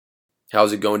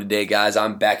How's it going today, guys?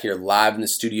 I'm back here live in the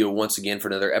studio once again for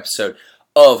another episode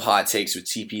of Hot Takes with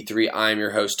TP3. I'm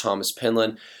your host, Thomas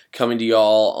Penland, coming to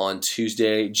y'all on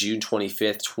Tuesday, June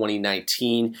 25th,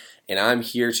 2019, and I'm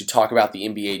here to talk about the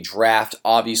NBA draft.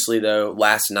 Obviously, though,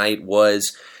 last night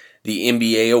was the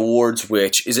NBA awards,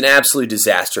 which is an absolute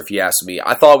disaster if you ask me.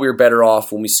 I thought we were better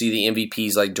off when we see the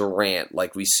MVPs like Durant,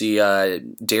 like we see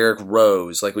Derrick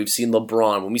Rose, like we've seen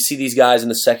LeBron. When we see these guys in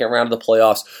the second round of the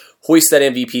playoffs hoist that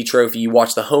MVP trophy, you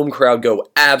watch the home crowd go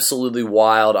absolutely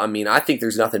wild. I mean, I think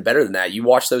there's nothing better than that. You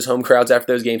watch those home crowds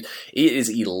after those games, it is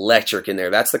electric in there.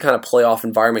 That's the kind of playoff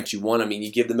environment you want. I mean,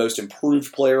 you give the most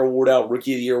improved player award out,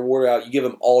 rookie of the year award out, you give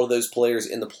them all of those players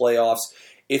in the playoffs.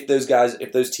 If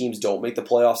those teams don't make the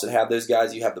playoffs and have those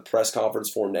guys, you have the press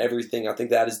conference for them and everything. I think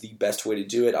that is the best way to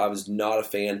do it. I was not a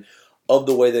fan of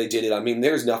the way they did it. I mean,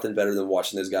 there's nothing better than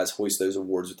watching those guys hoist those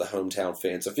awards with the hometown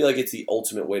fans. I feel like it's the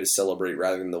ultimate way to celebrate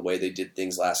rather than the way they did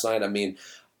things last night. I mean,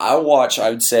 I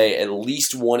would say, at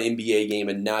least one NBA game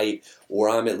a night, or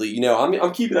I'm at least,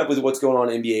 I'm keeping up with what's going on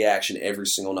in NBA action every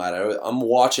single night. I'm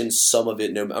watching some of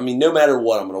it. No matter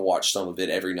what, I'm going to watch some of it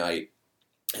every night.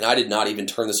 And I did not even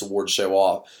turn this award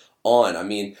show on. I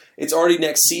mean, it's already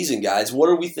next season, guys. What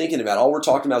are we thinking about? All we're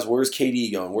talking about is where's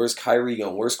KD going? Where's Kyrie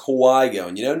going? Where's Kawhi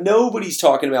going? Nobody's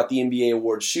talking about the NBA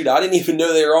awards. Shoot, I didn't even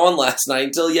know they were on last night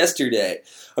until yesterday.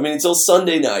 Until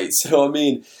Sunday night. So,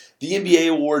 the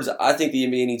NBA awards, I think the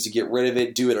NBA needs to get rid of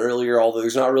it, do it earlier, although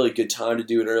there's not really a good time to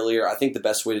do it earlier. I think the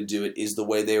best way to do it is the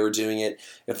way they were doing it.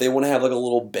 If they want to have like a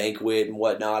little banquet and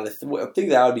whatnot, I think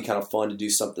that would be kind of fun to do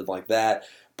something like that.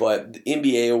 But the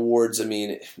NBA awards,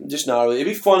 just not really.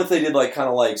 It'd be fun if they did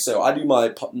so I do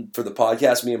for the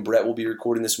podcast, me and Brett will be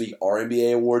recording this week our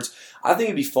NBA awards. I think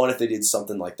it'd be fun if they did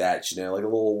something like that, like a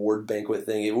little award banquet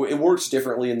thing. It works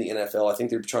differently in the NFL. I think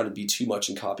they're trying to be too much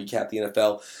and copycat the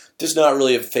NFL. Just not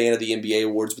really a fan of the NBA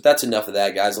awards, but that's enough of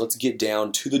that, guys. Let's get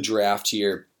down to the draft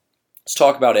here. Let's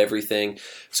talk about everything.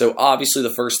 So obviously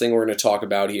the first thing we're going to talk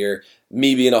about here,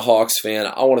 me being a Hawks fan,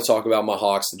 I want to talk about my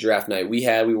Hawks, the draft night we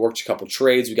worked a couple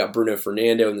trades. We got Bruno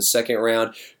Fernando in the second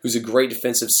round, who's a great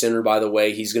defensive center, by the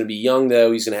way. He's going to be young,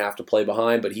 though. He's going to have to play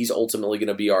behind, but he's ultimately going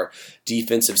to be our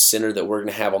defensive center that we're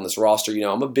going to have on this roster.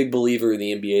 I'm a big believer in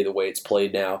the NBA, the way it's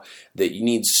played now, that you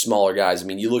need smaller guys.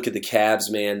 You look at the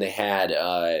Cavs, man. They had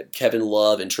Kevin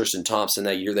Love and Tristan Thompson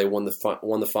that year. They won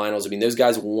the finals. Those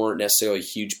guys weren't necessarily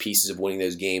huge pieces of winning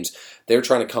those games. They're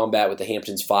trying to combat with the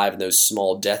Hamptons 5 and those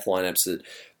small death lineups that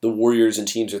the Warriors and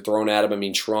teams are throwing at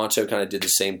them. Toronto kind of did the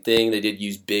same thing. They did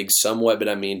use bigs somewhat, but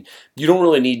you don't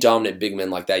really need dominant big men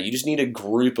like that. You just need a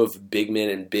group of big men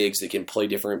and bigs that can play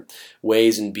different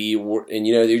ways and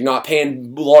you're not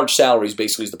paying large salaries,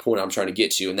 basically, is the point I'm trying to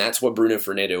get to, and that's what Bruno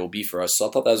Fernando will be for us. So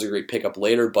I thought that was a great pickup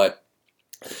later, but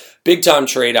big time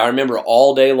trade. I remember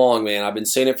all day long, man. I've been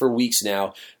saying it for weeks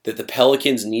now that the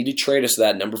Pelicans need to trade us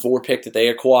that number 4 pick that they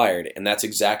acquired, and that's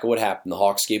exactly what happened. The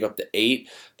Hawks gave up the 8,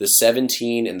 the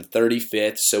 17, and the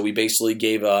 35th, so we basically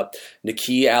gave up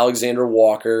Nickeil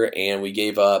Alexander-Walker, and we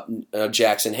gave up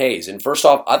Jackson Hayes. And first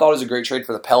off, I thought it was a great trade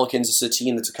for the Pelicans. It's a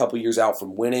team that's a couple years out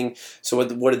from winning. So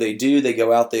what did they do? They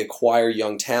go out, they acquire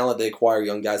young talent, they acquire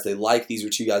young guys they like. These were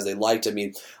 2 guys they liked.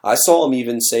 I saw them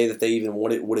even say that they even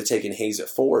would have taken Hayes at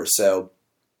 4, so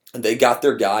they got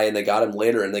their guy, and they got him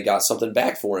later, and they got something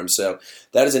back for him. So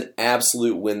that is an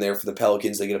absolute win there for the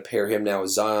Pelicans. They get to pair him now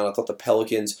with Zion. I thought the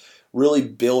Pelicans really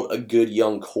built a good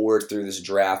young core through this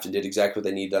draft and did exactly what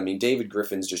they needed. David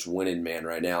Griffin's just winning, man,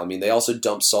 right now. They also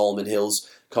dumped Solomon Hill's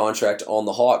contract on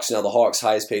the Hawks. Now the Hawks'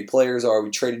 highest paid players we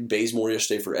traded Bazemore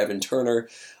yesterday for Evan Turner.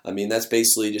 That's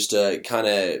basically just a kind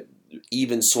of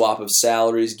even swap of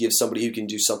salaries, give somebody who can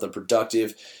do something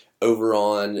productive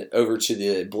over to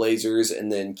the Blazers,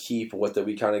 and then keep what that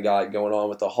we kind of got going on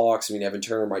with the Hawks. Evan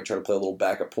Turner might try to play a little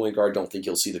backup point guard. Don't think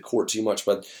he'll see the court too much,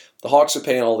 but the Hawks are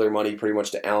paying all their money pretty much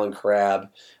to Allen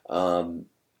Crabbe,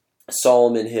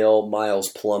 Solomon Hill,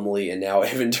 Miles Plumlee, and now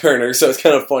Evan Turner. So it's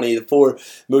kind of funny. The 4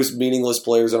 most meaningless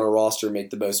players on our roster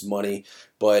make the most money,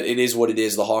 but it is what it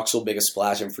is. The Hawks will make a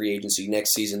splash in free agency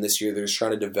next season. This year they're just trying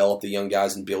to develop the young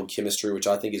guys and build chemistry, which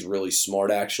I think is really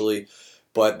smart, actually.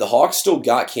 But the Hawks still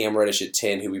got Cam Reddish at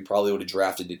 10, who we probably would have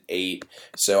drafted at 8.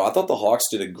 So I thought the Hawks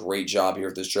did a great job here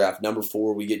at this draft. Number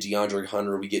 4, we get DeAndre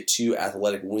Hunter. We get 2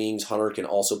 athletic wings. Hunter can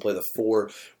also play the 4.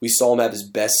 We saw him have his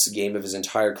best game of his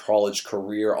entire college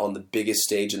career on the biggest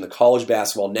stage in the college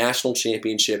basketball national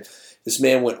championship. This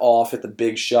man went off at the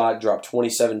big shot, dropped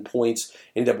 27 points,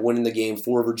 ended up winning the game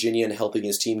for Virginia and helping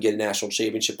his team get a national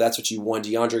championship. That's what you want.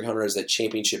 DeAndre Hunter has that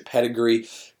championship pedigree.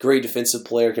 Great defensive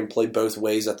player, can play both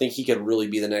ways. I think he could really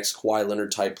be the next Kawhi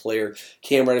Leonard type player.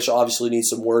 Cam Reddish obviously needs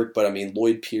some work, but I mean,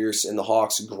 Lloyd Pierce and the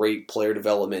Hawks, great player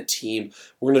development team.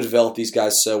 We're going to develop these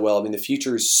guys so well. I mean, the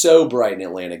future is so bright in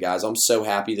Atlanta, guys. I'm so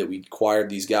happy that we acquired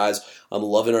these guys. I'm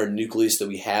loving our nucleus that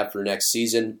we have for next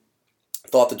season.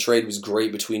 Thought the trade was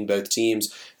great between both teams,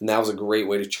 and that was a great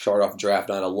way to start off draft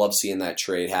night. I love seeing that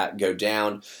trade go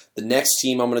down. The next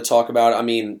team I'm going to talk about, I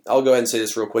mean, I'll go ahead and say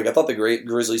this real quick. I thought the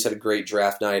Grizzlies had a great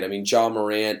draft night. I mean, Ja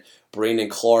Morant, Brandon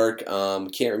Clark,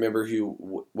 can't remember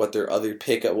what their other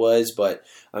pick was, but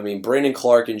I mean, Brandon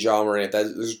Clark and Ja Morant,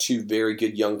 those are two very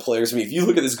good young players. I mean, if you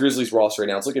look at this Grizzlies roster right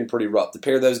now, it's looking pretty rough. To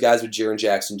pair those guys with Jaren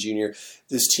Jackson Jr.,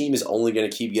 this team is only going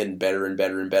to keep getting better and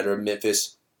better and better.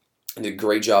 Memphis did a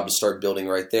great job to start building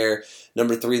right there.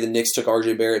 Number 3, the Knicks took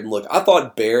R.J. Barrett. And look, I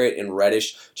thought Barrett and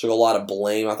Reddish took a lot of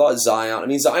blame. I thought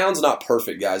Zion's not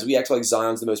perfect, guys. We act like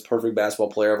Zion's the most perfect basketball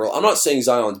player ever. I'm not saying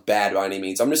Zion's bad by any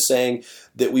means. I'm just saying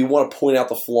that we want to point out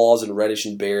the flaws in Reddish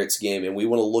and Barrett's game, and we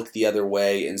want to look the other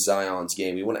way in Zion's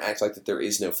game. We want to act like that there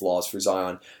is no flaws for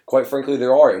Zion. Quite frankly,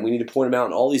 there are, and we need to point them out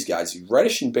in all these guys.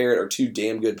 Reddish and Barrett are two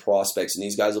damn good prospects, and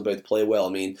these guys will both play well. I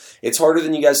mean, it's harder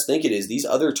than you guys think it is. These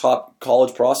other top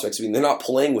college prospects, I mean, they're not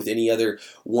playing with any other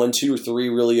 1, 2, or 3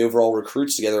 really overall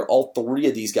recruits together. All 3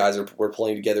 of these guys were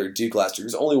playing together at Duke last year.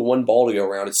 There's only one ball to go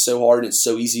around. It's so hard and it's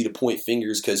so easy to point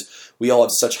fingers because we all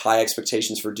have such high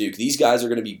expectations for Duke. These guys are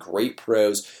going to be great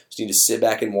pros. Just need to sit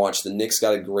back and watch. The Knicks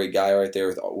got a great guy right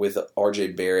there with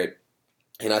R.J. Barrett,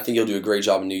 and I think he'll do a great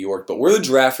job in New York. But where the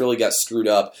draft really got screwed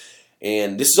up,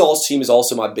 and this team is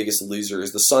also my biggest loser,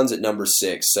 is the Suns at number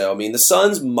 6. So, I mean, the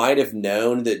Suns might have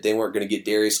known that they weren't going to get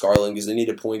Darius Garland because they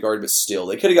needed a point guard, but still,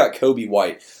 they could have got Kobe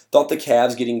White. Thought the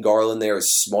Cavs getting Garland there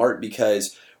is smart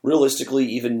because realistically,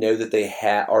 even know that they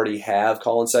already have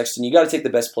Colin Sexton. You got to take the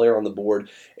best player on the board,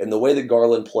 and the way that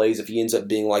Garland plays, if he ends up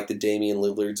being like the Damian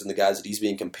Lillards and the guys that he's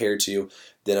being compared to,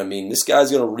 then, I mean, this guy's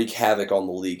going to wreak havoc on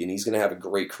the league, and he's going to have a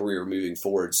great career moving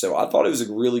forward. So I thought it was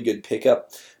a really good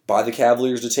pickup by the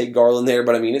Cavaliers to take Garland there,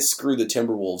 but, I mean, it screwed the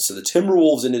Timberwolves. So the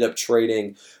Timberwolves ended up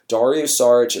trading Dario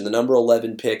Saric and the number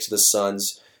 11 pick to the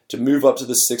Suns to move up to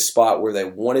the 6th spot where they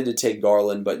wanted to take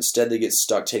Garland, but instead they get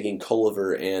stuck taking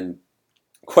Culliver, and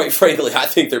quite frankly, I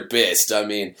think they're pissed. I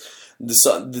mean,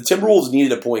 the Timberwolves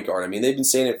needed a point guard. I mean, they've been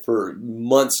saying it for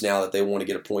months now that they want to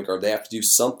get a point guard. They have to do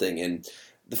something, and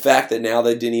the fact that now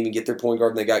they didn't even get their point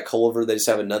guard and they got Culliver, they just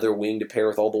have another wing to pair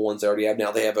with all the ones they already have.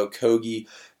 Now they have Okogie,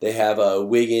 they have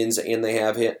Wiggins, and they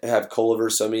have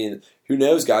Culliver. So, I mean, who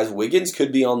knows, guys? Wiggins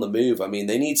could be on the move. I mean,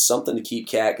 they need something to keep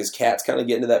Cat because Cat's kind of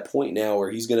getting to that point now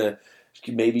where he's going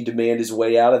to maybe demand his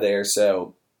way out of there.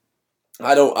 So,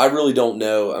 I really don't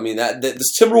know. I mean,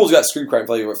 this Timberwolves got screwed quite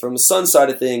frankly. But from the Suns side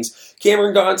of things,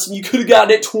 Cameron Johnson, you could have gotten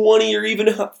it 20 or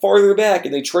even farther back,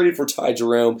 and they traded for Ty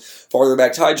Jerome farther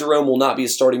back. Ty Jerome will not be a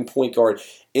starting point guard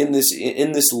in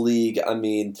this league. I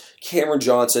mean, Cameron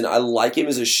Johnson, I like him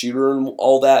as a shooter and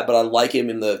all that, but I like him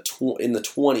in the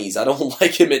 20s. I don't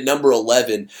like him at number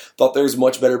 11. Thought there was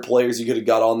much better players you could have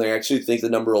got on there. I actually think the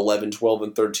number 11, 12,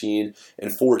 and 13,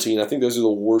 and 14, I think those are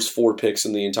the worst 4 picks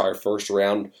in the entire first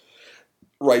round.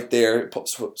 Right there,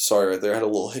 sorry, right there, I had a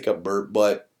little hiccup burp,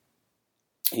 but,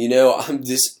 you know,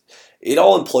 it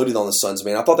all imploded on the Suns,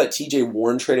 man. I thought that T.J.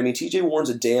 Warren trade, I mean, T.J. Warren's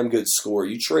a damn good scorer.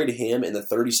 You trade him in the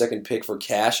 32nd pick for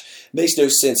cash, makes no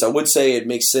sense. I would say it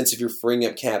makes sense if you're freeing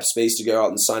up cap space to go out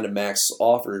and sign a max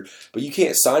offer, but you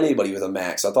can't sign anybody with a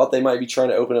max. I thought they might be trying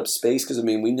to open up space because, I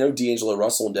mean, we know D'Angelo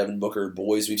Russell and Devin Booker are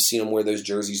boys. We've seen them wear those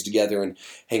jerseys together and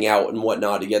hang out and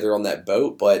whatnot together on that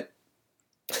boat, but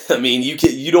I mean, you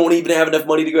don't even have enough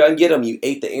money to go out and get him. You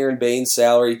ate the Aaron Baines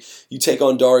salary. You take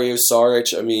on Dario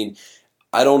Saric. I mean,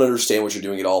 I don't understand what you're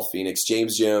doing at all, Phoenix.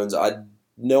 James Jones,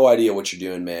 no idea what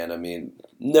you're doing, man. I mean,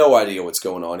 no idea what's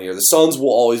going on here. The Suns will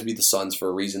always be the Suns for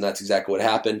a reason. That's exactly what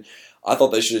happened. I thought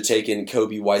they should have taken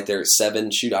Kobe White there at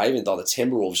 7. Shoot, I even thought the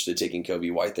Timberwolves should have taken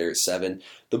Kobe White there at 7.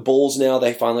 The Bulls now,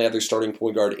 they finally have their starting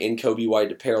point guard in Kobe White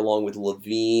to pair along with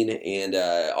Levine and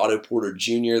Otto Porter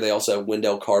Jr. They also have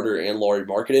Wendell Carter and Lauri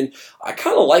Markkanen. I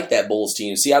kind of like that Bulls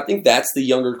team. See, I think that's the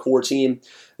younger core team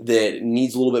that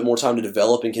needs a little bit more time to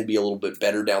develop and can be a little bit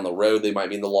better down the road. They might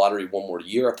be in the lottery one more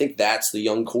year. I think that's the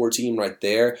young core team right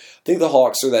there. I think the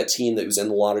Hawks are that team that was in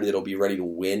the lottery that'll be ready to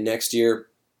win next year.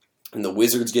 And the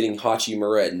Wizards getting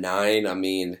Hachimura at 9, I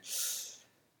mean,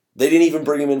 they didn't even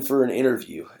bring him in for an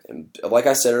interview. And like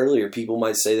I said earlier, people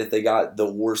might say that they got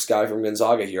the worst guy from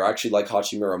Gonzaga here. I actually like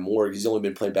Hachimura more. He's only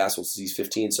been playing basketball since he's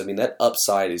 15. So, I mean, that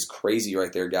upside is crazy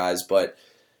right there, guys. But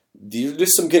There's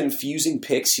just some confusing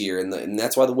picks here, and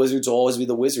that's why the Wizards will always be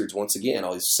the Wizards once again.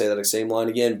 I'll say that same line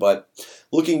again, but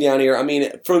looking down here, I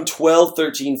mean, from 12,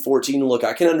 13, 14, look,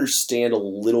 I can understand a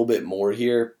little bit more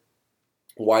here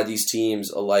why these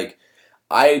teams are like,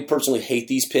 I personally hate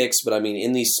these picks, but I mean,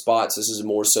 in these spots, this is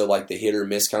more so like the hit or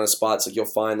miss kind of spots. Like you'll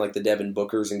find like the Devin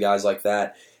Bookers and guys like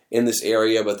that in this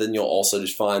area, but then you'll also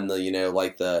just find the,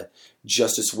 like the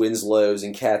Justice Winslows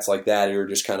and cats like that who are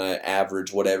just kind of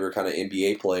average, whatever kind of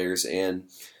NBA players. And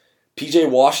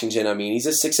PJ Washington, I mean, he's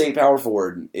a 6'8" power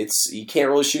forward. He can't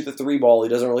really shoot the three ball. He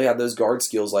doesn't really have those guard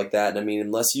skills like that. And I mean,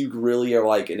 unless you really are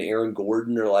like an Aaron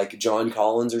Gordon or like John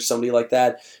Collins or somebody like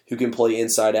that who can play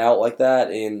inside out like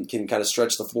that and can kind of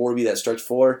stretch the floor, be that stretch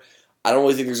four, I don't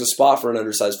really think there's a spot for an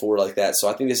undersized forward like that. So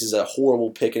I think this is a horrible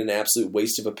pick and an absolute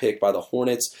waste of a pick by the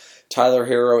Hornets. Tyler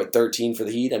Herro at 13 for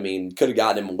the Heat. I mean, could have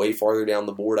gotten him way farther down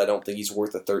the board. I don't think he's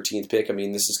worth a 13th pick. I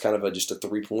mean, this is kind of just a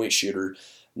three-point shooter.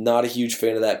 Not a huge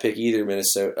fan of that pick either,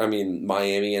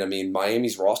 Miami. And I mean,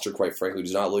 Miami's roster, quite frankly,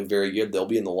 does not look very good. They'll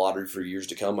be in the lottery for years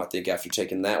to come, I think, after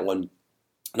taking that one.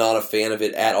 Not a fan of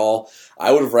it at all.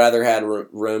 I would have rather had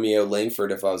Romeo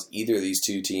Langford if I was either of these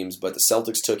two teams, but the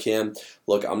Celtics took him.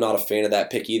 Look, I'm not a fan of that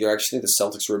pick either. I actually think the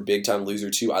Celtics were a big-time loser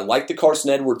too. I like the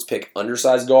Carson Edwards pick.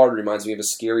 Undersized guard. Reminds me of a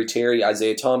Scary Terry,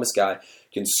 Isaiah Thomas guy.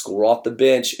 Can score off the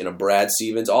bench in a Brad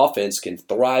Stevens offense. Can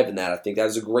thrive in that. I think that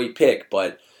is a great pick,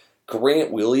 but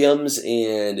Grant Williams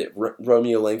and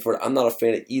Romeo Langford, I'm not a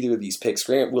fan of either of these picks.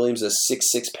 Grant Williams is a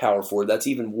 6'6" power forward. That's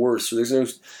even worse. So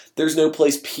there's no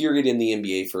place, period, in the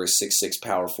NBA for a 6'6"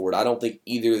 power forward. I don't think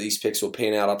either of these picks will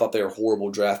pan out. I thought they were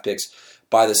horrible draft picks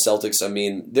by the Celtics. I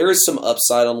mean, there is some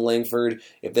upside on Langford.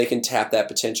 If they can tap that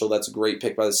potential, that's a great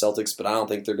pick by the Celtics, but I don't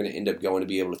think they're going to end up going to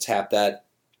be able to tap that.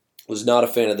 Was not a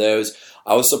fan of those.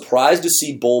 I was surprised to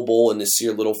see Bol and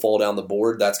Nasir Little fall down the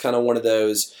board. That's kind of one of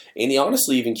those. And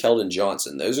honestly, even Keldon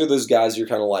Johnson. Those are those guys you're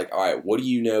kind of like, all right, what do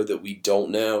you know that we don't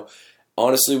know?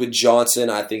 Honestly, with Johnson,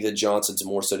 I think that Johnson's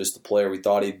more so just the player we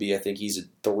thought he'd be. I think he's a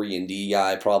 3-and-D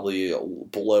guy, probably a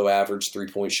below average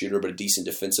three-point shooter, but a decent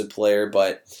defensive player.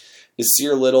 But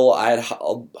Nasir Little, I had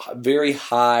very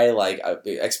high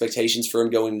expectations for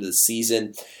him going into the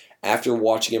season. After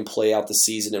watching him play out the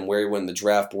season and where he went in the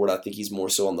draft board, I think he's more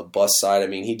so on the bust side. I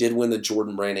mean, he did win the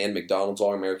Jordan Brand and McDonald's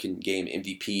All-American Game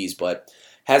MVPs, but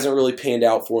hasn't really panned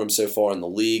out for him so far in the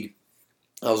league.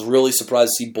 I was really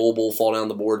surprised to see Bol fall down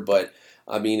the board, but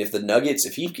I mean, if the Nuggets,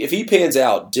 if he pans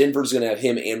out, Denver's going to have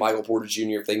him and Michael Porter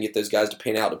Jr. If they can get those guys to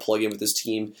pan out to plug in with this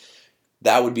team,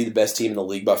 that would be the best team in the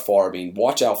league by far. I mean,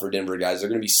 watch out for Denver, guys. They're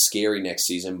going to be scary next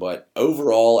season. But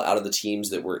overall, out of the teams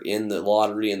that were in the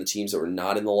lottery and the teams that were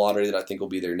not in the lottery that I think will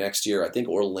be there next year, I think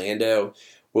Orlando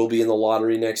will be in the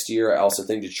lottery next year. I also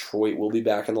think Detroit will be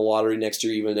back in the lottery next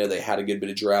year, even though they had a good bit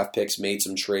of draft picks, made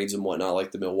some trades and whatnot,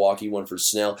 like the Milwaukee one for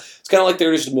Snell. It's kind of like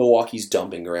they're just Milwaukee's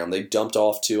dumping ground. They dumped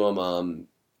off to them.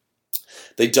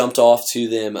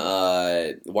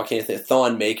 Why can't they?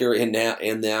 Thon Maker and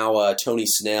now Tony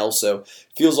Snell. So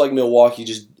feels like Milwaukee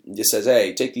just says,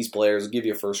 hey, take these players, we'll give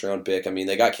you a first round pick. I mean,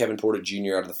 they got Kevin Porter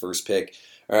Jr. out of the first pick,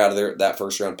 or out of that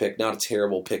first round pick. Not a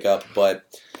terrible pickup, but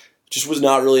just was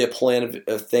not really a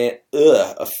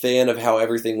fan of how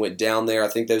everything went down there. I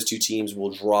think those two teams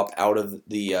will drop out of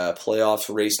the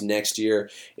playoffs race next year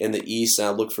in the East. And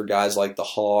I look for guys like the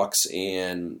Hawks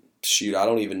and I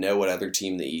don't even know what other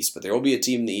team in the East, but there will be a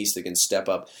team in the East that can step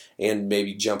up and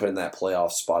maybe jump in that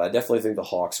playoff spot. I definitely think the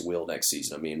Hawks will next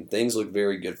season. I mean, things look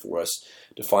very good for us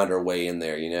to find our way in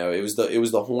there. You know, it was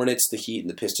the Hornets, the Heat, and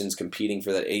the Pistons competing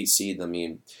for that 8 seed. I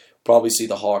mean, probably see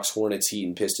the Hawks, Hornets, Heat,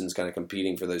 and Pistons kind of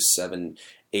competing for those 7,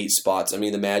 8 spots. I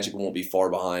mean, the Magic won't be far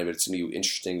behind, but it's going to be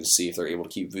interesting to see if they're able to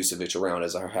keep Vucevic around,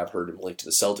 as I have heard him linked to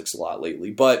the Celtics a lot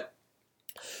lately. But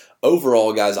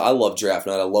overall, guys, I love draft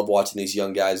night. I love watching these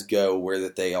young guys go where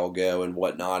that they all go and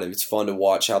whatnot. It's fun to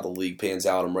watch how the league pans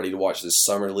out. I'm ready to watch this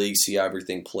summer league, see how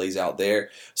everything plays out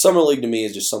there. Summer league to me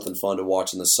is just something fun to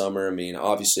watch in the summer. I mean,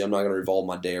 obviously, I'm not going to revolve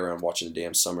my day around watching a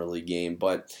damn summer league game,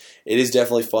 but it is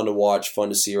definitely fun to watch, fun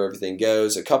to see where everything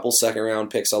goes. A couple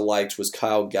second-round picks I liked was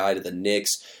Kyle Guy to the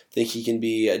Knicks. I think he can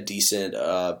be a decent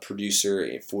producer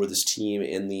for this team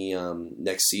in the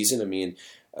next season. I mean,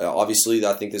 obviously,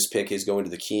 I think this pick is going to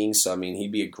the Kings. So, I mean,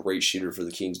 he'd be a great shooter for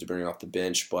the Kings to bring off the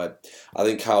bench. But I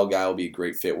think Kyle Guy will be a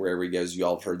great fit wherever he goes. You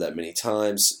all have heard that many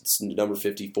times. It's number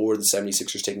 54. The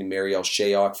 76ers taking Mariel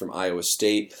Shayok from Iowa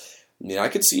State. I mean, I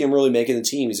could see him really making the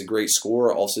team. He's a great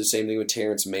scorer. Also, the same thing with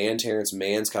Terrence Mann. Terrence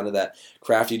Mann's kind of that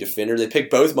crafty defender. They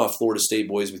picked both my Florida State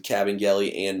boys with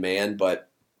Kabengele and Mann. But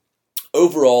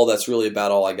overall, that's really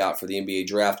about all I got for the NBA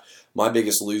draft. My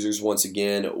biggest losers, once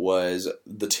again, was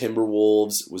the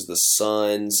Timberwolves, was the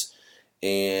Suns,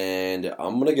 And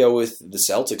I'm going to go with the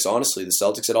Celtics, honestly. The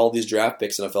Celtics had all these draft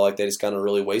picks, and I felt like they just kind of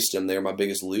really wasted them. They're my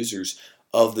biggest losers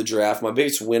of the draft. My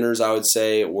biggest winners, I would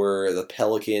say, were the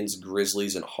Pelicans,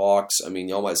 Grizzlies, and Hawks. I mean,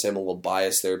 y'all might say I'm a little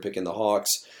biased there picking the Hawks,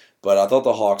 but I thought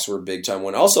the Hawks were a big-time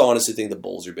winner. I also honestly think the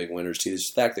Bulls are big winners, too. There's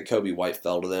the fact that Kobe White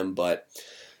fell to them, but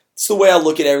it's the way I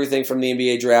look at everything from the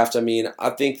NBA draft. I mean,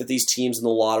 I think that these teams in the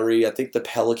lottery, I think the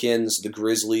Pelicans, the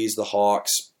Grizzlies, the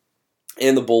Hawks,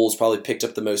 and the Bulls probably picked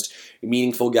up the most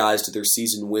meaningful guys to their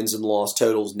season wins and loss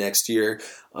totals next year.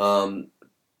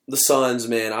 The Suns,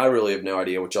 man, I really have no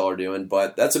idea what y'all are doing,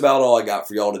 but that's about all I got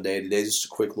for y'all today. Today's just a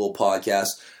quick little podcast.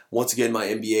 Once again, my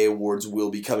NBA awards will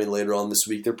be coming later on this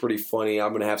week. They're pretty funny. I'm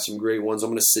going to have some great ones. I'm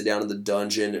going to sit down in the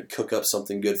dungeon and cook up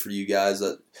something good for you guys.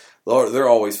 They're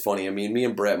always funny. I mean, me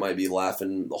and Brett might be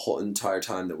laughing the whole entire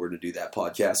time that we're to do that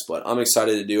podcast, but I'm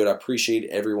excited to do it. I appreciate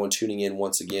everyone tuning in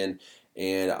once again,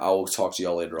 and I will talk to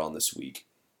y'all later on this week.